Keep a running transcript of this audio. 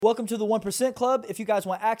Welcome to the 1% Club. If you guys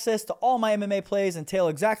want access to all my MMA plays and tell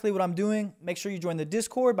exactly what I'm doing, make sure you join the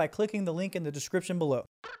Discord by clicking the link in the description below.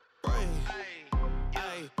 Okay,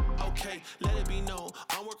 let it be known.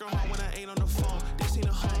 I'm working hard when I ain't on the phone. This ain't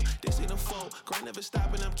a home, this ain't a phone. Grind never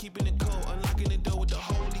stopping, I'm keeping it cold. Unlocking the door with the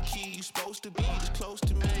holy key. You supposed to be this close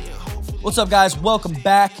to me. And hopefully. What's up, guys? Welcome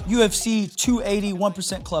back. UFC 280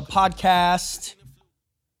 1% Club podcast.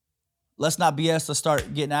 Let's not BS. Let's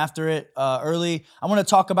start getting after it early. I want to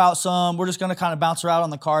talk about we're just going to kind of bounce around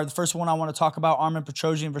on the card. The first one I want to talk about, Armen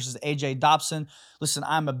Petrosyan versus AJ Dobson. Listen,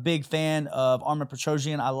 I'm a big fan of Armen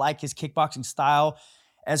Petrosyan. I like his kickboxing style.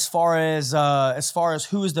 As far as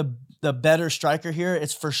who is the better striker here,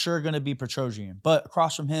 it's for sure going to be Petrosyan. But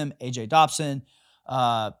across from him, AJ Dobson,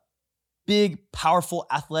 big, powerful,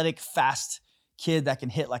 athletic, fast kid that can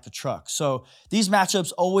hit like a truck. So these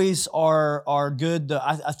matchups always are good.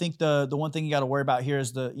 I think the one thing you got to worry about here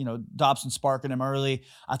is Dobson sparking him early.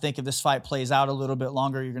 I think if this fight plays out a little bit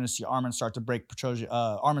longer, you're going to see Armen start to break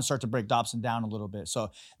Dobson down a little bit. So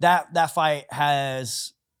that fight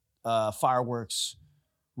has fireworks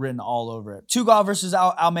written all over it. Tugov versus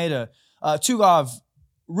Almeida. Tugov,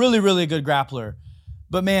 really, really good grappler.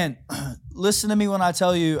 But man, listen to me when I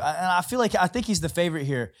tell you, and I think he's the favorite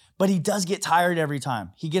here, but he does get tired every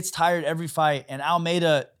time. He gets tired every fight, and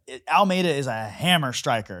Almeida is a hammer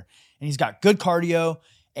striker, and he's got good cardio,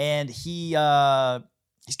 and he's got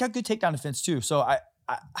good takedown defense too. So I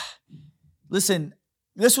listen,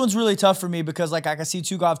 this one's really tough for me because I can see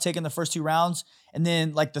Tugov taking the first two rounds, and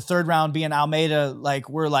then the third round being Almeida,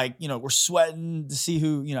 we're sweating to see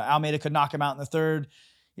who, Almeida could knock him out in the third.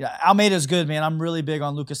 Yeah, Almeida's good, man. I'm really big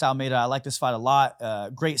on Lucas Almeida. I like this fight a lot.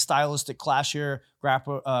 Great stylistic clash here.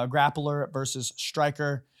 Grappler versus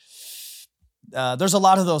striker. There's a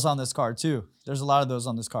lot of those on this card too. That's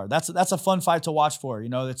a fun fight to watch for.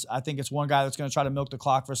 I think it's one guy that's going to try to milk the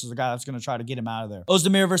clock versus a guy that's going to try to get him out of there.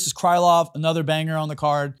 Ozdemir versus Krylov, another banger on the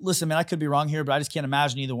card. Listen, man, I could be wrong here, but I just can't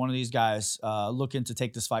imagine either one of these guys looking to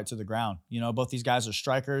take this fight to the ground. Both these guys are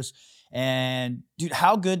strikers. And dude,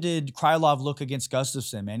 how good did Krylov look against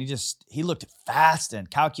Gustafsson, man? He looked fast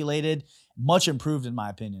and calculated, much improved in my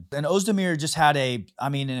opinion. And Ozdemir just had an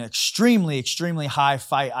extremely, extremely high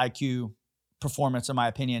fight IQ performance in my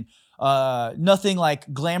opinion. Nothing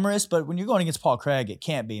glamorous, but when you're going against Paul Craig, it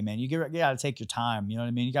can't be, man. You got to take your time. You know what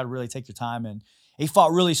I mean? You got to really take your time, and he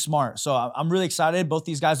fought really smart. So I'm really excited. Both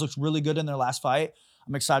these guys looked really good in their last fight.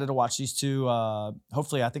 I'm excited to watch these two.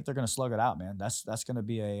 Hopefully, I think they're going to slug it out, man. That's going to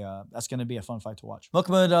be a fun fight to watch.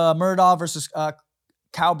 Muhammad Muradov versus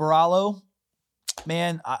Cal Barallo.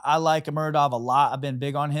 Man, I like Muradov a lot. I've been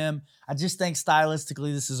big on him. I just think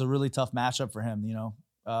stylistically, this is a really tough matchup for him.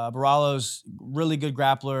 Barallo's really good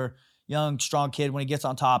grappler, young, strong kid. When he gets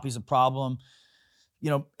on top, he's a problem.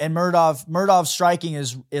 And Muradov's striking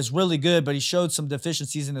is really good, but he showed some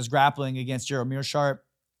deficiencies in his grappling against Jaromir Sharp.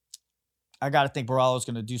 I got to think Barallo's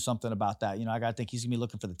going to do something about that. I got to think he's going to be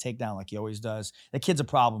looking for the takedown like he always does. The kid's a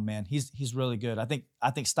problem, man. He's really good. I think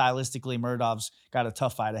stylistically Muradov's got a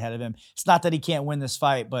tough fight ahead of him. It's not that he can't win this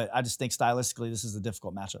fight, but I just think stylistically this is a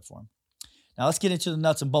difficult matchup for him. Now let's get into the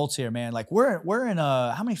nuts and bolts here, man. We're in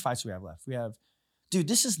how many fights do we have left? Dude,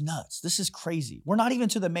 this is nuts. This is crazy. We're not even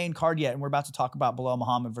to the main card yet, and we're about to talk about Belal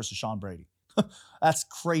Muhammad versus Sean Brady. That's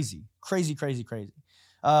crazy. Crazy, crazy, crazy.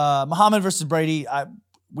 Muhammad versus Brady.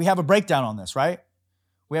 We have a breakdown on this, right?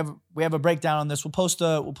 We have a breakdown on this. We'll post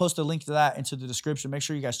a link to that into the description. Make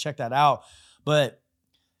sure you guys check that out. But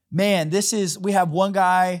man, we have one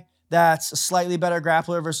guy that's a slightly better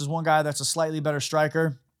grappler versus one guy that's a slightly better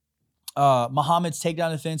striker. Muhammad's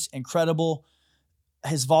takedown defense, incredible.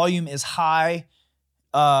 His volume is high.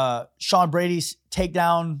 Sean Brady's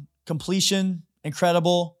takedown completion,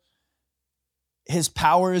 incredible. His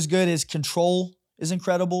power is good. His control is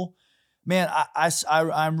incredible. Man,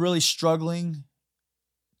 I'm really struggling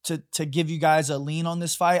to give you guys a lean on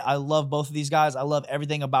this fight. I love both of these guys. I love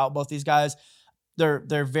everything about both these guys.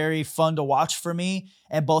 They're very fun to watch for me,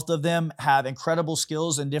 and both of them have incredible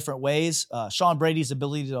skills in different ways. Sean Brady's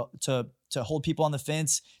ability to hold people on the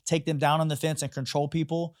fence, take them down on the fence, and control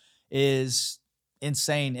people is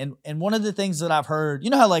insane. And one of the things that I've heard,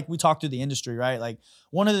 how we talk through the industry, right?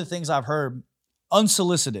 One of the things I've heard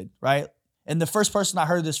unsolicited, right? And the first person I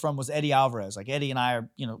heard this from was Eddie Alvarez. Eddie and I are,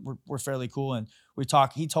 we're fairly cool, and we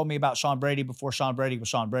talk. He told me about Sean Brady before Sean Brady was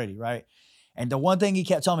Sean Brady, right? And the one thing he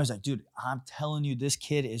kept telling me is dude, I'm telling you, this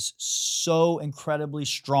kid is so incredibly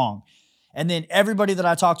strong. And then everybody that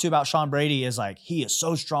I talk to about Sean Brady is he is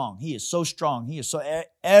so strong. He is so strong.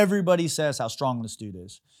 Everybody says how strong this dude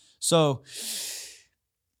is. So,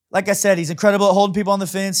 like I said, he's incredible at holding people on the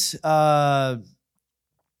fence.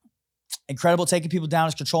 incredible taking people down.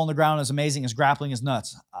 His control on the ground is amazing. His grappling is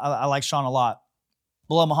nuts. I like Sean a lot.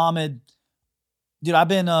 Bilal Muhammad, dude, I've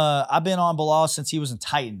been on Bilal since he was in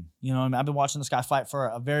Titan. You know what I mean? I've been watching this guy fight for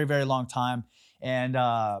a very, very long time. And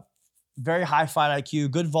very high fight IQ,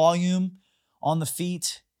 good volume on the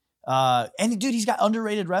feet. And dude, he's got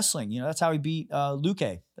underrated wrestling. You know, that's how he beat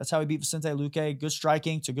Luque. That's how he beat Vicente Luque. Good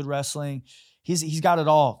striking to good wrestling. He's got it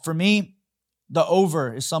all. For me, the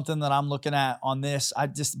over is something that I'm looking at on this.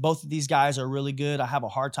 Both of these guys are really good. I have a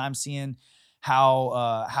hard time seeing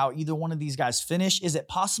how either one of these guys finish. Is it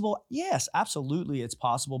possible? Yes, absolutely, it's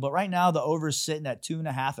possible. But right now, the over is sitting at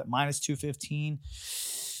 2.5 at -215.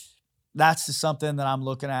 That's just something that I'm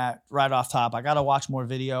looking at right off top. I got to watch more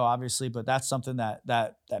video, obviously, but that's something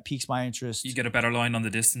that piques my interest. You get a better line on the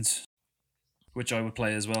distance, which I would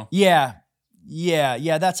play as well. Yeah.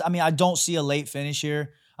 I don't see a late finish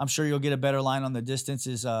here. I'm sure you'll get a better line on the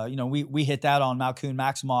distances. We hit that on Malkoun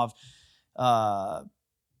Maximov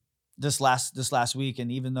this last week,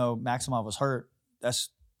 and even though Maximov was hurt,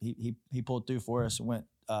 he pulled through for us and went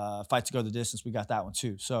fight to go the distance. We got that one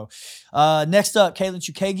too. So next up, Caitlin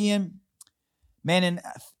Chukagian, Manon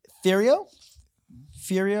Furio.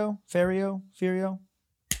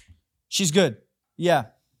 She's good. Yeah.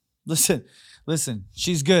 Listen.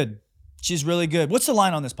 She's good. She's really good. What's the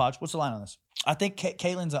line on this, Podge? What's the line on this? I think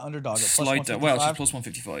Caitlin's an underdog at plus 155. Well, she's plus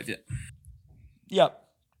 155, yeah. Yep.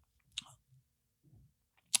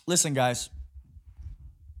 Listen, guys.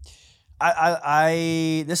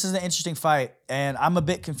 This is an interesting fight, and I'm a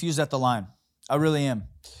bit confused at the line. I really am.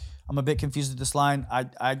 I'm a bit confused at this line.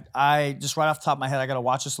 I just right off the top of my head, I got to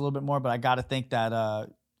watch this a little bit more, but I got to think that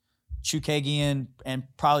Chukagian and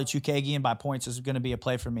probably Chukagian by points is going to be a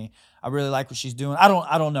play for me. I really like what she's doing. I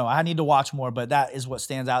don't know. I need to watch more, but that is what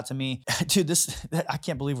stands out to me. Dude, I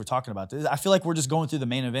can't believe we're talking about this. I feel like we're just going through the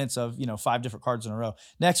main events of 5 different cards in a row.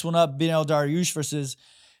 Next one up, Beneil Dariush versus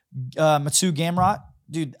Matsu Gamrot.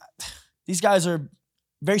 Dude, these guys are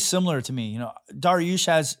very similar to me. Dariush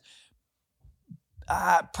has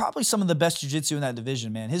probably some of the best jiu-jitsu in that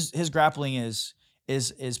division, man. His grappling is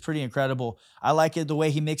pretty incredible. I like it the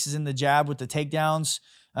way he mixes in the jab with the takedowns,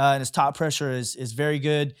 and his top pressure is very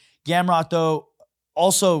good. Gamrot, though,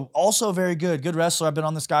 also very good. Good wrestler. I've been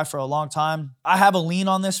on this guy for a long time. I have a lean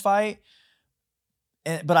on this fight,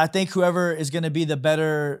 but I think whoever is going to be the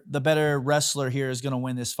better wrestler here is going to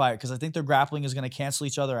win this fight because I think their grappling is going to cancel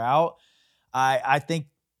each other out. I think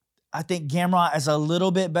Gamrot is a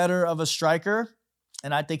little bit better of a striker,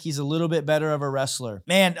 and I think he's a little bit better of a wrestler.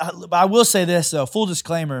 Man, I will say this, though. Full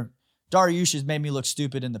disclaimer, Dariush has made me look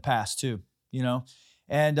stupid in the past, too.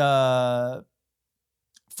 And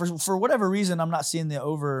for whatever reason, I'm not seeing the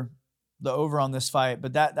over on this fight,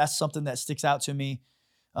 but that's something that sticks out to me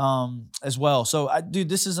as well. So, dude,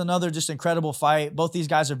 this is another just incredible fight. Both these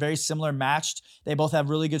guys are very similar matched. They both have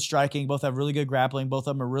really good striking. Both have really good grappling. Both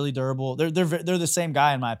of them are really durable. They're the same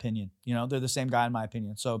guy in my opinion. They're the same guy in my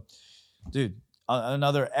opinion. So, dude,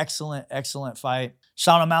 another excellent fight.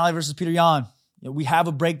 Sean O'Malley versus Peter Yan. We have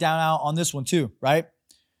a breakdown out on this one too, right?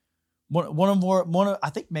 One of I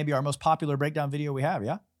think maybe our most popular breakdown video we have,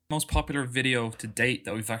 yeah? Most popular video to date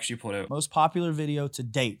that we've actually put out. Most popular video to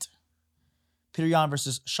date. Peter Yan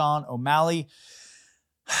versus Sean O'Malley.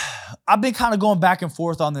 I've been kind of going back and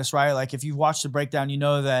forth on this, right? Like if you've watched the breakdown, you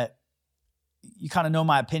know that you kind of know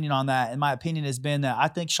my opinion on that. And my opinion has been that I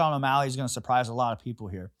think Sean O'Malley is going to surprise a lot of people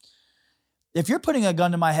here. If you're putting a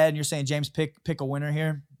gun to my head and you're saying, James, pick a winner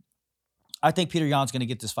here, I think Peter Yan's going to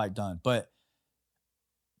get this fight done. But,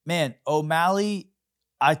 man, O'Malley,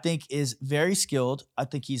 I think, is very skilled. I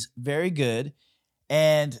think he's very good.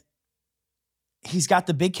 And he's got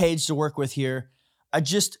the big cage to work with here.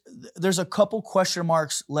 There's a couple question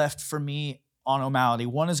marks left for me on O'Malley.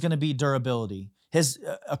 One is going to be durability.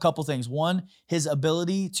 A couple things. One, his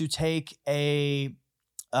ability to take a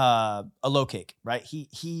low kick, right?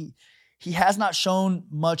 He has not shown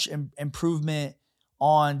much improvement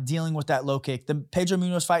on dealing with that low kick. The Pedro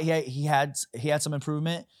Munoz fight, he had some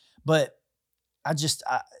improvement, but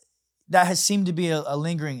that has seemed to be a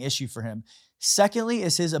lingering issue for him. Secondly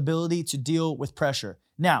is his ability to deal with pressure.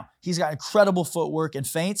 Now, he's got incredible footwork and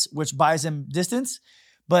feints, which buys him distance,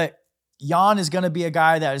 but Yan is going to be a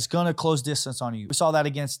guy that is going to close distance on you. We saw that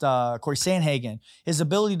against Corey Sandhagen. His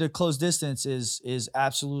ability to close distance is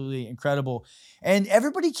absolutely incredible. And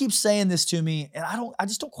everybody keeps saying this to me, and I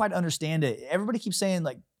just don't quite understand it. Everybody keeps saying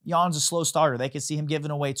like Yan's a slow starter. They could see him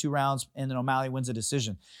giving away 2 rounds and then O'Malley wins a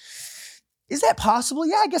decision. Is that possible?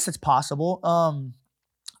 Yeah, I guess it's possible.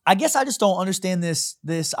 I guess I just don't understand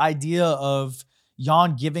this idea of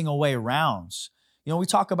Yan giving away rounds. We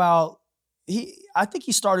talk about I think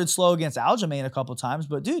he started slow against Aljamain a couple times,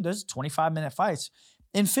 but dude, there's 25-minute fights.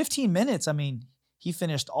 In 15 minutes, I mean, he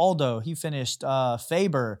finished Aldo, he finished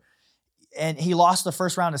Faber, and he lost the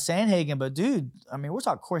first round to Sandhagen. But dude, I mean, we're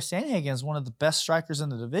talking Corey Sandhagen is one of the best strikers in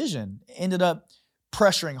the division. Ended up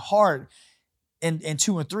pressuring hard in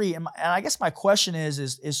 2 and 3. And I guess my question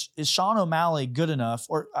is Sean O'Malley good enough,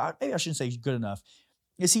 or maybe I shouldn't say good enough.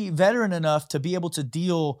 Is he veteran enough to be able to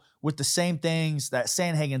deal with the same things that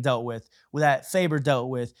Sandhagen dealt with, that Faber dealt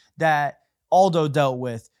with, that Aldo dealt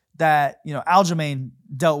with, that, you know, Aljamain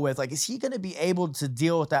dealt with? Like, is he going to be able to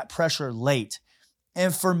deal with that pressure late?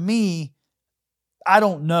 And for me, I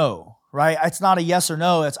don't know, right? It's not a yes or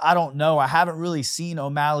no. It's I don't know. I haven't really seen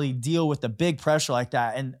O'Malley deal with the big pressure like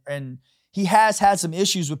that. And he has had some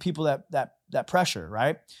issues with people that pressure,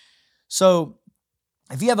 right? So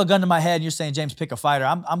if you have a gun to my head and you're saying, James, pick a fighter,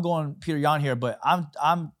 I'm going Peter Yan here, but I'm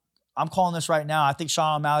calling this right now. I think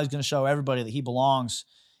Sean O'Malley is going to show everybody that he belongs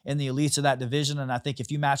in the elites of that division. And I think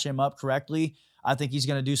if you match him up correctly, I think he's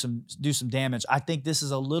going to do some damage. I think this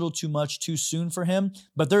is a little too much too soon for him,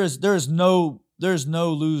 but there is no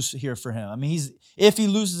lose here for him. I mean, if he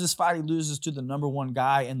loses this fight, he loses to the number 1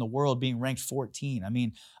 guy in the world being ranked 14. I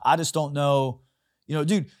mean, I just don't know. You know,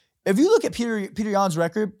 dude, if you look at Peter Yan's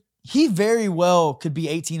record, he very well could be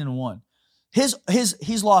 18-1.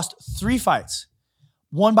 He's lost 3 fights,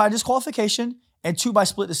 1 by disqualification and 2 by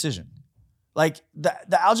split decision. Like the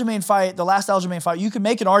Aljamain fight, the last Aljamain fight, you could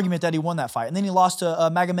make an argument that he won that fight. And then he lost to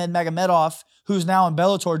Magomedov, who's now in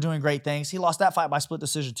Bellator doing great things. He lost that fight by split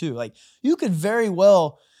decision too. Like you could very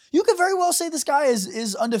well say this guy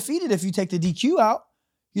is undefeated if you take the DQ out.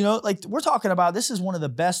 You know, like we're talking about, this is one of the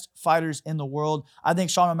best fighters in the world. I think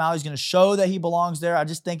Sean O'Malley's going to show that he belongs there. I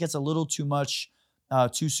just think it's a little too much,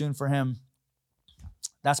 too soon for him.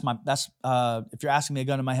 That's if you're asking me a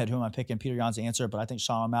gun in my head, who am I picking? Peter Yan's the answer, but I think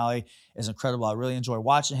Sean O'Malley is incredible. I really enjoy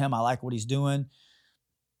watching him. I like what he's doing.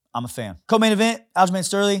 I'm a fan. Co-main event, Aljamain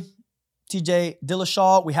Sterling, TJ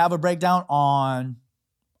Dillashaw. We have a breakdown on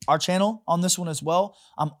our channel on this one as well.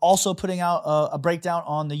 I'm also putting out a breakdown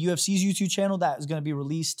on the UFC's YouTube channel that is going to be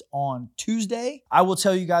released on Tuesday. I will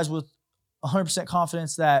tell you guys with 100%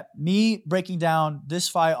 confidence that me breaking down this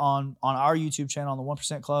fight on our YouTube channel, on the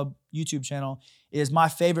 1% Club YouTube channel, is my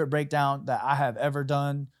favorite breakdown that I have ever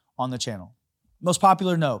done on the channel. Most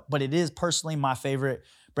popular, no, but it is personally my favorite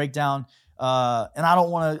breakdown. And I don't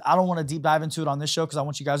want to deep dive into it on this show because I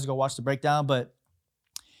want you guys to go watch the breakdown. But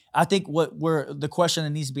I think the question that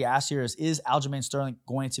needs to be asked here is Aljamain Sterling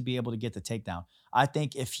going to be able to get the takedown? I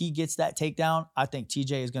think if he gets that takedown, I think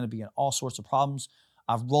TJ is going to be in all sorts of problems.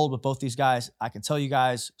 I've rolled with both these guys. I can tell you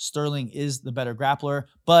guys, Sterling is the better grappler,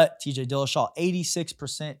 but TJ Dillashaw,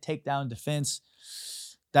 86% takedown defense.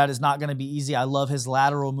 That is not going to be easy. I love his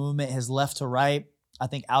lateral movement, his left to right. I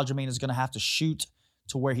think Aljamain is going to have to shoot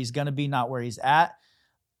to where he's going to be, not where he's at.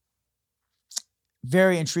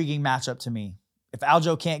 Very intriguing matchup to me. If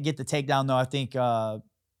Aljo can't get the takedown, though, I think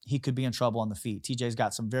he could be in trouble on the feet. TJ's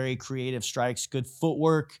got some very creative strikes, good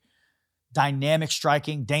footwork, dynamic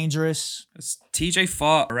striking, dangerous. Has TJ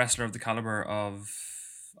fought a wrestler of the caliber of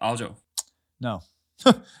Aljo? No.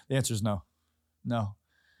 The answer is no. No.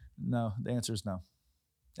 The answer is no.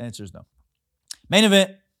 The answer is no. Main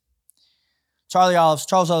event,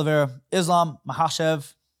 Charles Oliveira, Islam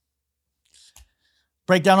Makhachev.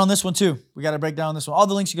 Breakdown on this one too. We got to break down on this one. All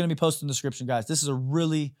the links are going to be posted in the description, guys. This is a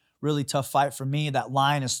really, really tough fight for me. That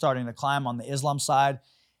line is starting to climb on the Islam side.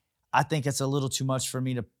 I think it's a little too much for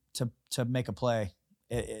me to make a play.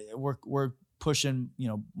 We're pushing,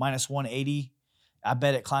 minus 180. I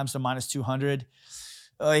bet it climbs to minus 200.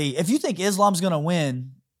 If you think Islam's going to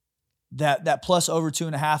win, that plus over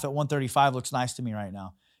 2.5 at 135 looks nice to me right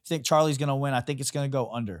now. If you think Charlie's going to win, I think it's going to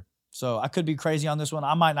go under. So I could be crazy on this one.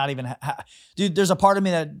 I might not even dude, there's a part of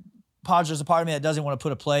me that doesn't want to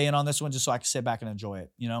put a play in on this one just so I can sit back and enjoy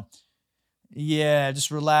it, Yeah,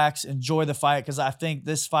 just relax, enjoy the fight, because I think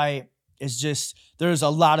this fight is just, there's a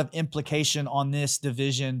lot of implication on this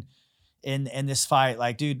division in this fight.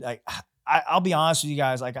 Like, dude, I'll be honest with you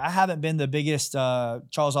guys. Like, I haven't been the biggest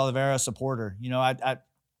Charles Oliveira supporter. It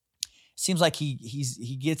seems like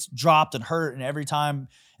he gets dropped and hurt, and every time,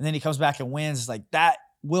 and then he comes back and wins. It's like that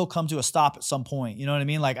will come to a stop at some point. You know what I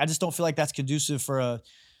mean? Like, I just don't feel like that's conducive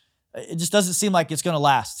it just doesn't seem like it's going to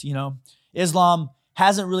last, Islam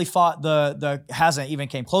hasn't really fought hasn't even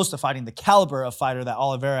came close to fighting the caliber of fighter that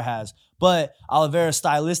Oliveira has, but Oliveira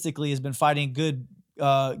stylistically has been fighting good,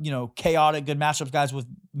 chaotic, good matchups, guys with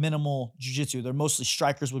minimal jiu-jitsu. They're mostly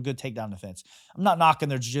strikers with good takedown defense. I'm not knocking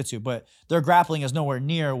their jiu-jitsu, but their grappling is nowhere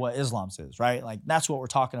near what Islam's is, right? Like, that's what we're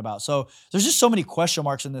talking about. So there's just so many question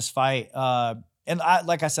marks in this fight. And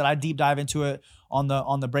like I said, I deep dive into it on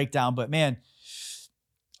the breakdown. But man,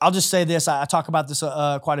 I'll just say this. I talk about this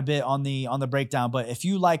quite a bit on the breakdown. But if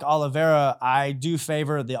you like Oliveira, I do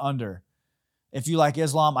favor the under. If you like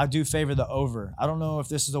Islam, I do favor the over. I don't know if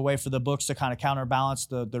this is a way for the books to kind of counterbalance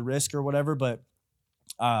the risk or whatever, but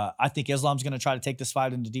I think Islam's going to try to take this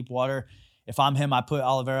fight into deep water. If I'm him, I put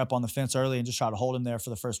Oliveira up on the fence early and just try to hold him there for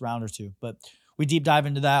the first round or two. But we deep dive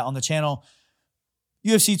into that on the channel.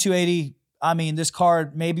 UFC 280, I mean, this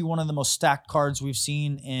card may be one of the most stacked cards we've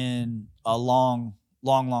seen in a long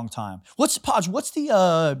time. What's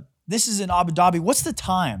the this is in Abu Dhabi. What's the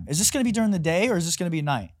time? Is this going to be during the day or is this going to be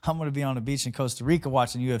night? I'm going to be on the beach in Costa Rica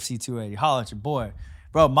watching UFC 280. Holla at your boy.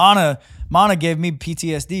 Bro, Mana gave me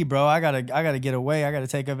PTSD, bro. I gotta get away. I gotta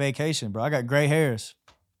take a vacation, bro. I got gray hairs.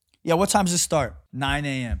 Yeah, what time does this start? 9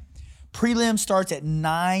 a.m. Prelim starts at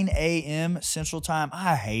 9 a.m. Central Time.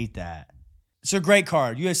 I hate that. It's a great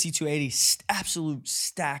card. UFC 280, absolute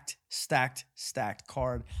stacked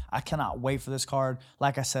card. I cannot wait for this card.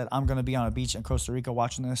 Like I said, I'm going to be on a beach in Costa Rica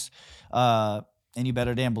watching this. And you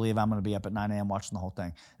better damn believe I'm going to be up at 9 a.m. watching the whole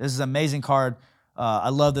thing. This is an amazing card. I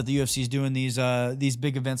love that the UFC is doing these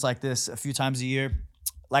big events like this a few times a year.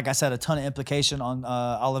 Like I said, a ton of implication on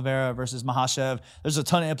Oliveira versus Makhachev. There's a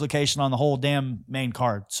ton of implication on the whole damn main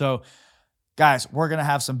card. So, guys, we're going to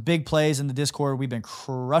have some big plays in the Discord. We've been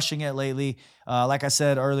crushing it lately. Like I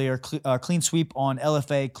said earlier, clean sweep on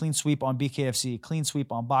LFA, clean sweep on BKFC, clean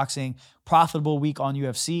sweep on boxing, profitable week on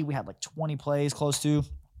UFC. We had like 20 plays close to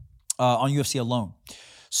on UFC alone.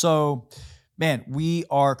 So, man, we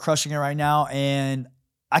are crushing it right now, and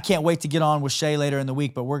I can't wait to get on with Shay later in the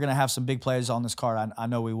week, but we're going to have some big plays on this card. I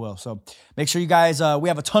know we will. So make sure you guys, we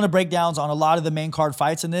have a ton of breakdowns on a lot of the main card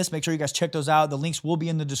fights in this. Make sure you guys check those out. The links will be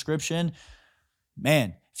in the description.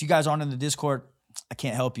 Man, if you guys aren't in the Discord, I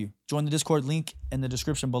can't help you. Join the Discord, link in the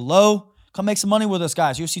description below. Come make some money with us,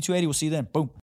 guys. UFC 280, we'll see you then. Boom.